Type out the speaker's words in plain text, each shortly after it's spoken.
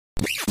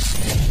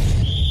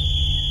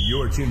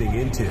You're tuning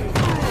into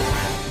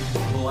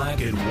Black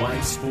and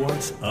White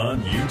Sports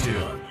on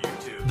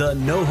YouTube. The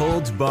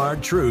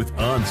no-holds-barred truth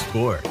on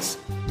sports.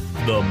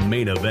 The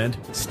main event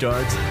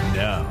starts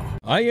now.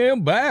 I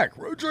am back.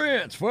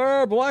 Rodrance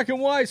for Black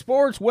and White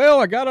Sports. Well,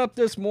 I got up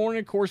this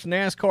morning. Of course,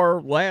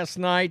 NASCAR last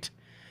night.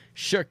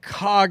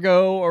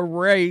 Chicago, a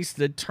race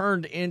that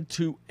turned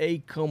into a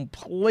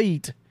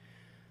complete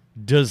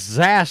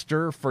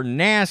disaster for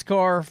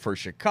NASCAR, for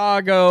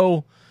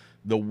Chicago.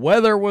 The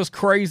weather was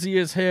crazy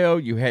as hell.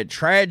 You had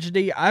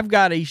tragedy. I've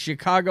got a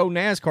Chicago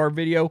NASCAR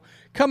video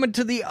coming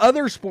to the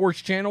other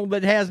sports channel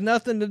that has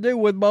nothing to do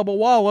with Bubba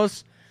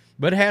Wallace,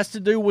 but has to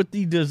do with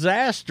the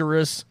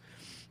disastrous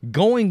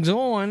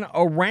goings-on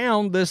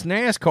around this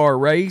NASCAR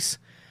race.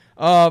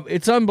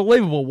 It's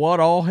unbelievable what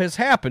all has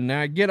happened.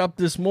 Now, I get up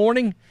this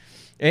morning,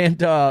 and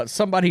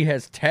somebody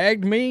has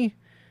tagged me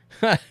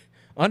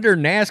under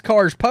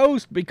NASCAR's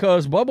post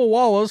because Bubba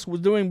Wallace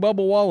was doing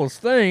Bubba Wallace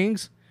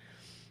things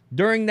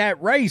during that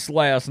race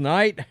last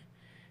night.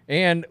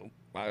 And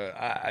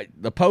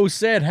the post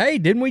said, hey,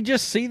 didn't we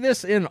just see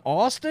this in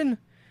Austin?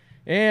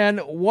 And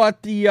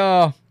what the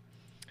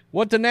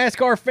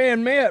NASCAR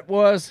fan meant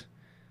was,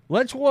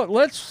 let's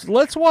watch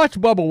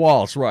Bubba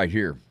Wallace right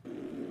here.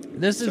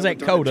 This is at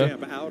Coda.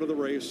 Out of the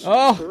race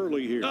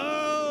early here.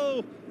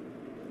 Oh!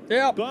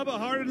 Yep. Bubba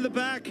hard in the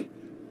back.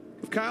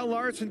 Kyle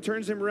Larson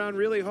turns him around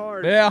really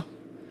hard. Yeah.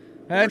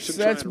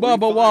 That's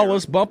Bubba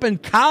Wallace bumping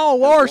Kyle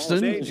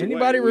Larson.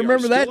 Anybody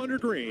remember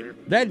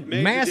that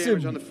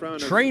massive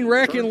train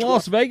wreck in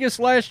Las Vegas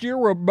last year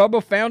where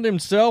Bubba found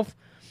himself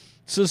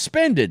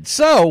suspended?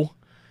 So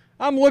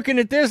I'm looking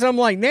at this. I'm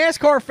like,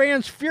 NASCAR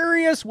fans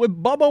furious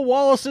with Bubba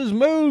Wallace's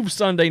move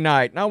Sunday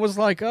night. And I was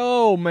like,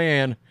 oh,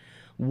 man,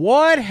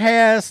 what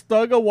has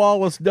Thugger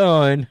Wallace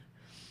done?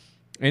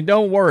 And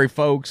don't worry,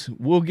 folks,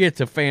 we'll get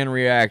to fan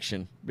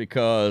reaction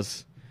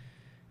because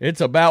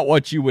it's about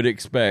what you would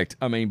expect.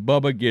 I mean,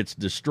 Bubba gets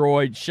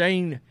destroyed.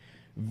 Shane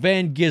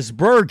Van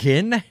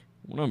Gisbergen,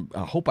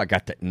 I hope I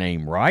got that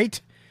name right,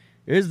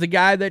 is the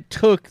guy that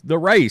took the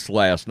race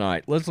last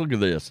night. Let's look at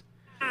this.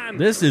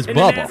 This is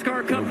Bubba.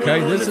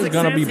 Okay, this is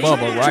going to be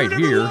Bubba right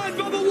here.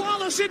 Bubba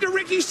Wallace into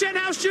Ricky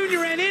Stenhouse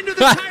Jr. and into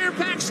the tire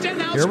pack.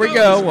 Stenhouse here we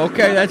go.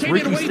 Okay, that's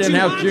Ricky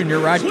Stenhouse Jr.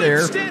 right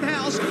there.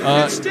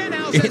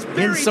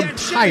 In some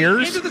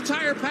tires.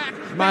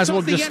 Might as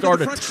well just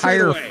start a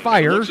tire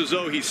fire. Looks as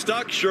though he's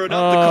stuck. Sure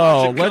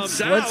enough,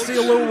 let's see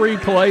a little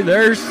replay.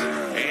 There's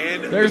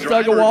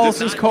Thugger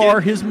Wallace's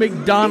car, his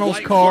McDonald's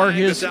car,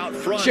 his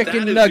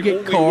chicken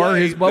nugget car,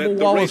 his Bubba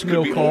Wallace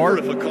meal car,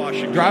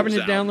 driving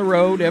it down the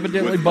road.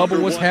 Evidently,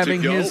 Bubba was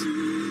having his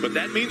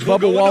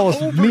Bubba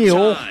Wallace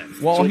meal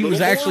while he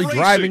was actually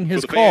driving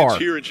his car.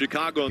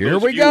 Here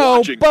we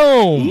go.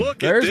 Boom.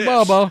 There's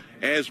Bubba.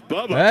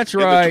 That's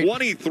right.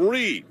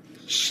 23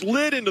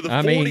 slid into the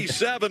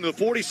 47. The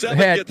 47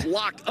 gets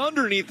locked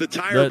underneath the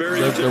tire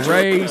barrier. The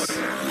race.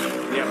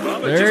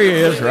 There he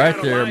is right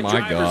there.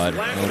 My God.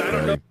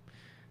 Okay.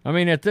 I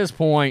mean, at this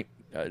point,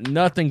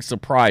 nothing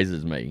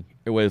surprises me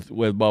with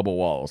Bubba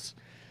Wallace.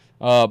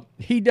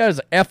 He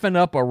does effing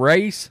up a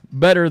race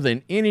better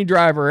than any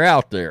driver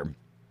out there.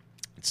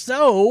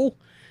 So,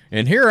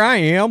 and here I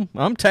am.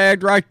 I'm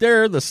tagged right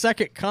there. The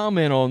second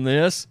comment on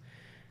this.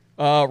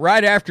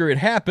 Right after it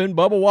happened,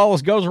 Bubba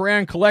Wallace goes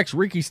around, collects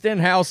Ricky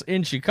Stenhouse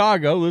in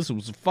Chicago. This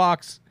was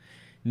Fox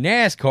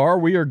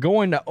NASCAR. We are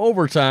going to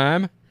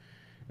overtime.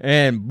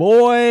 And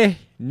boy,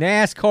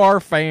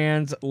 NASCAR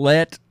fans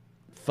let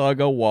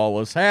Thugger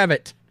Wallace have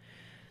it.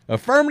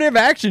 Affirmative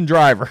action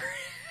driver.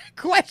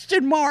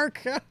 Question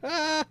mark.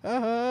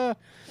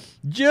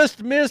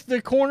 Just missed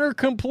the corner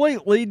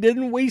completely.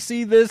 Didn't we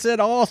see this at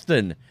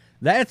Austin?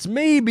 That's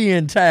me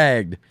being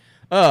tagged.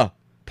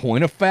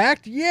 Point of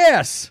fact,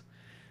 yes.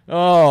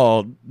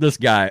 Oh, this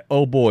guy.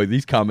 Oh, boy,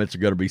 these comments are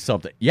going to be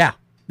something. Yeah,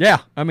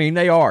 I mean,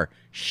 they are.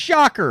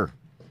 Shocker.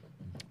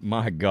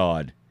 My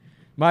God.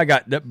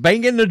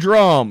 Banging the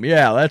drum.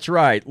 Yeah, that's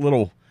right.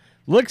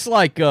 Looks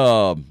like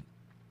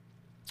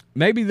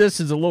maybe this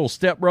is a little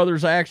Step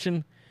Brothers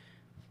action.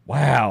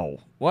 Wow,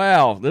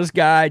 this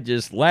guy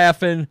just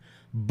laughing.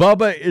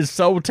 Bubba is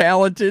so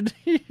talented.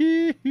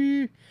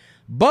 Bubba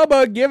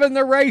giving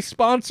the race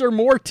sponsor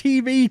more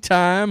TV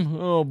time.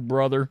 Oh,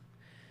 brother.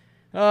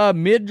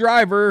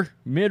 Mid-driver,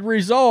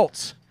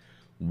 mid-results.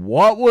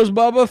 What was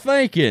Bubba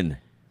thinking?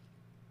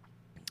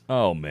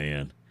 Oh,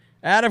 man.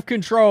 Out of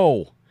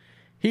control.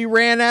 He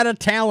ran out of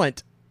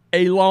talent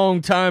a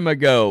long time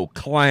ago.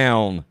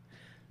 Clown.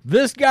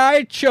 This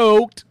guy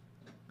choked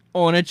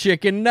on a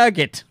chicken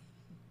nugget.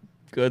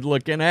 Good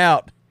looking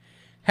out.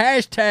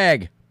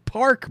 Hashtag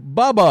Park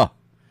Bubba.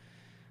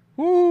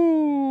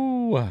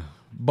 Woo.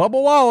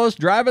 Bubba Wallace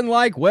driving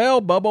like,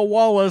 well, Bubba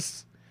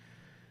Wallace.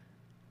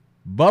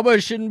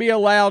 Bubba shouldn't be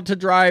allowed to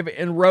drive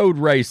in road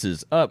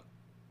races.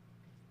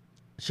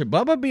 Should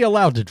Bubba be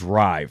allowed to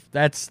drive?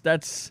 That's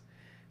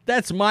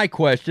my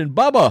question.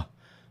 Bubba,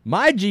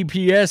 my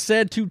GPS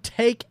said to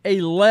take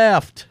a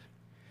left.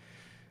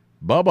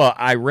 Bubba,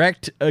 I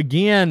wrecked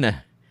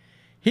again.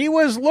 He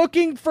was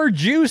looking for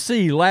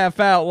Juicy, laugh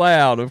out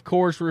loud. Of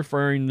course,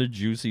 referring to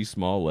Juicy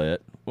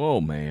Smollett. Oh,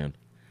 man.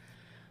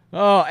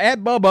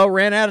 At Bubba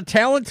ran out of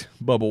talent.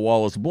 Bubba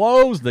Wallace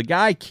blows. The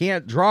guy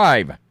can't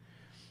drive.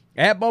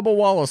 At Bubba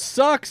Wallace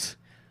sucks.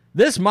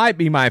 This might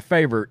be my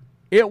favorite.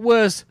 It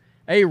was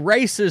a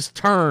racist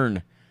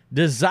turn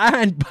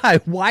designed by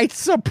white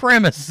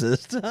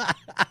supremacists.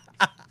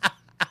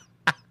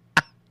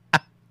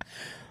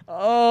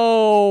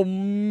 Oh,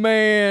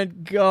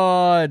 man,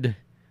 God.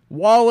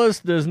 Wallace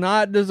does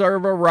not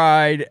deserve a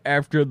ride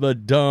after the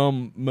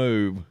dumb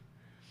move.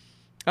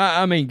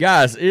 I mean,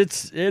 guys,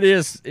 it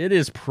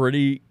is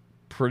pretty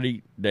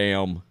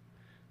damn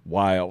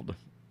wild.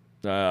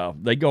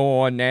 They go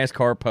on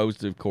NASCAR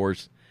post, of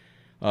course.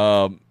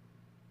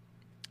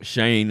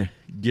 Shane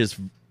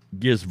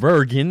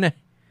Gisvergen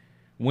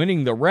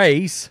winning the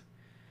race.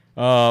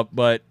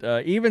 But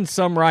even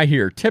some right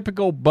here.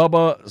 Typical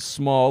Bubba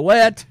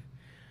Smollett.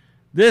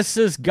 This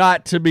has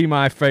got to be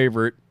my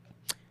favorite.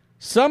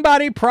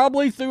 Somebody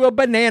probably threw a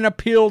banana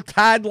peel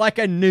tied like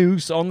a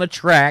noose on the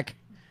track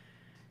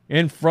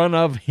in front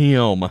of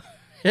him.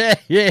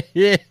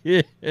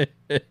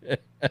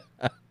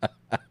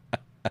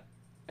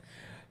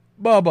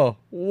 Bubba,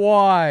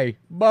 why?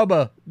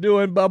 Bubba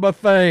doing Bubba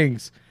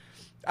things.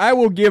 I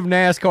will give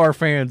NASCAR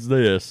fans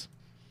this.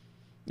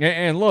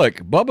 And look,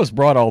 Bubba's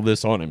brought all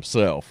this on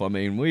himself. I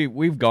mean,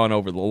 we've gone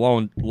over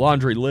the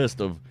laundry list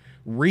of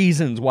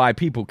reasons why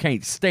people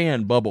can't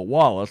stand Bubba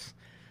Wallace.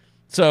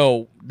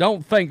 So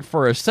don't think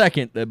for a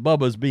second that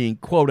Bubba's being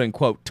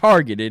quote-unquote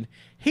targeted.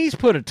 He's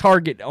put a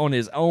target on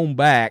his own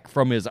back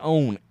from his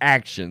own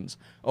actions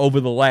over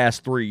the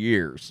last 3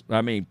 years.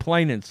 I mean,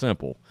 plain and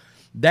simple.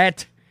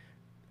 That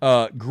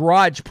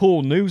garage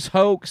pool news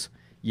hoax,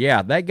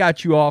 yeah, that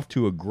got you off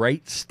to a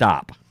great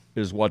stop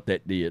is what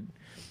that did.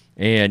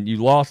 And you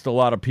lost a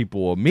lot of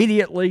people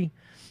immediately.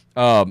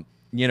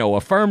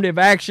 Affirmative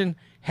action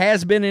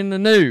has been in the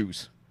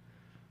news.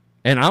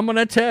 And I'm going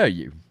to tell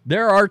you,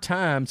 there are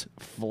times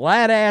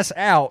flat ass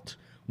out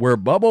where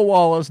Bubba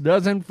Wallace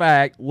does in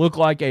fact look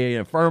like an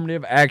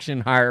affirmative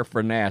action hire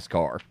for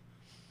NASCAR.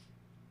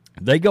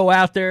 They go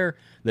out there,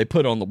 they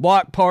put on the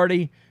block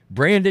party.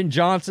 Brandon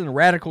Johnson, a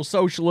radical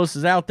socialist,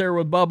 is out there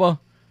with Bubba.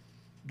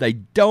 They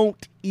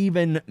don't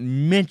even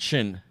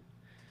mention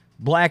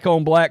black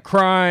on black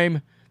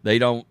crime. They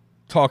don't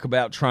talk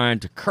about trying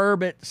to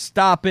curb it,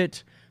 stop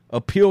it,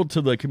 appeal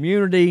to the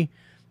community,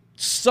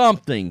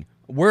 something.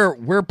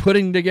 We're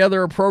putting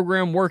together a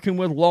program working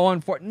with law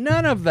enforcement.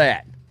 None of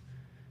that.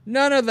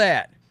 None of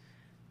that.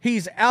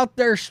 He's out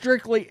there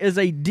strictly as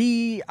a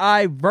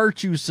DEI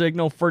virtue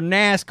signal for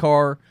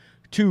NASCAR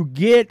to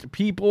get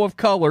people of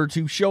color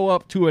to show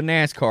up to a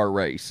NASCAR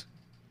race.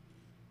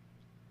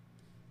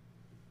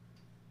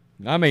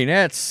 I mean,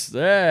 that's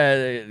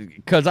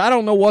because I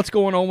don't know what's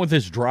going on with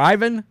his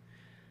driving.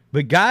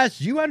 But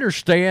guys, you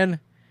understand,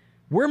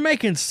 we're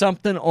making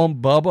something on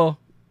Bubba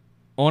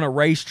on a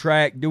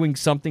racetrack, doing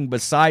something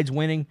besides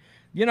winning.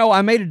 You know,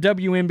 I made a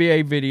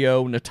WNBA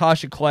video,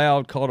 Natasha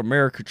Cloud, called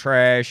America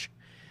Trash.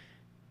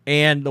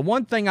 And the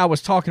one thing I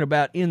was talking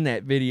about in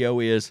that video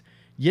is,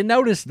 you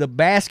notice the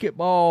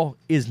basketball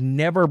is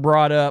never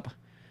brought up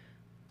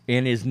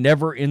and is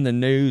never in the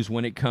news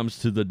when it comes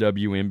to the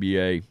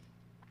WNBA.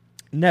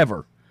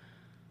 Never.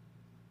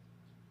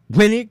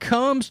 When it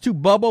comes to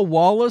Bubba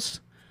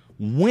Wallace,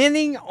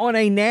 winning on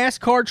a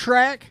NASCAR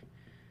track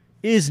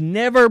is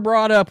never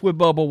brought up with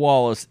Bubba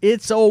Wallace.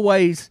 It's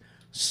always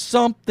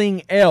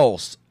something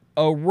else.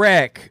 A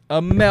wreck,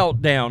 a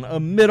meltdown,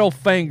 a middle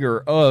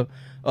finger,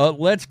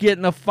 let's get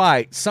in a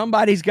fight.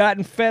 Somebody's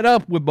gotten fed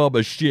up with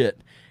Bubba's shit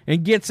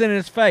and gets in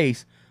his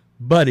face.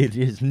 But it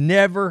is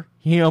never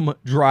him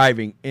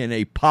driving in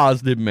a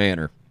positive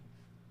manner.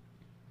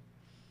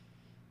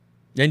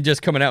 And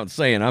just coming out and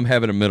saying, I'm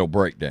having a mental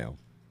breakdown.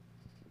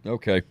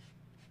 Okay.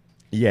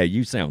 Yeah,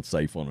 you sound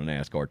safe on a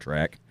NASCAR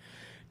track.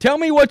 Tell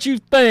me what you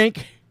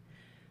think,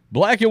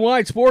 black and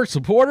white sports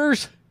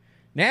supporters,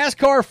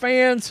 NASCAR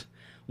fans.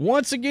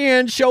 Once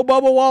again, show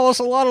Bubba Wallace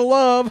a lot of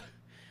love,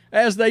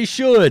 as they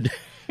should.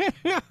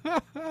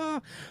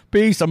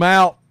 Peace, I'm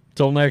out.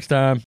 Till next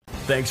time.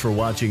 Thanks for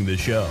watching the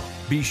show.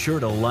 Be sure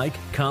to like,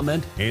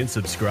 comment, and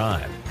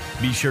subscribe.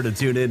 Be sure to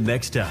tune in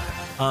next time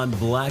on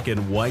Black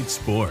and White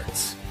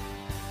Sports.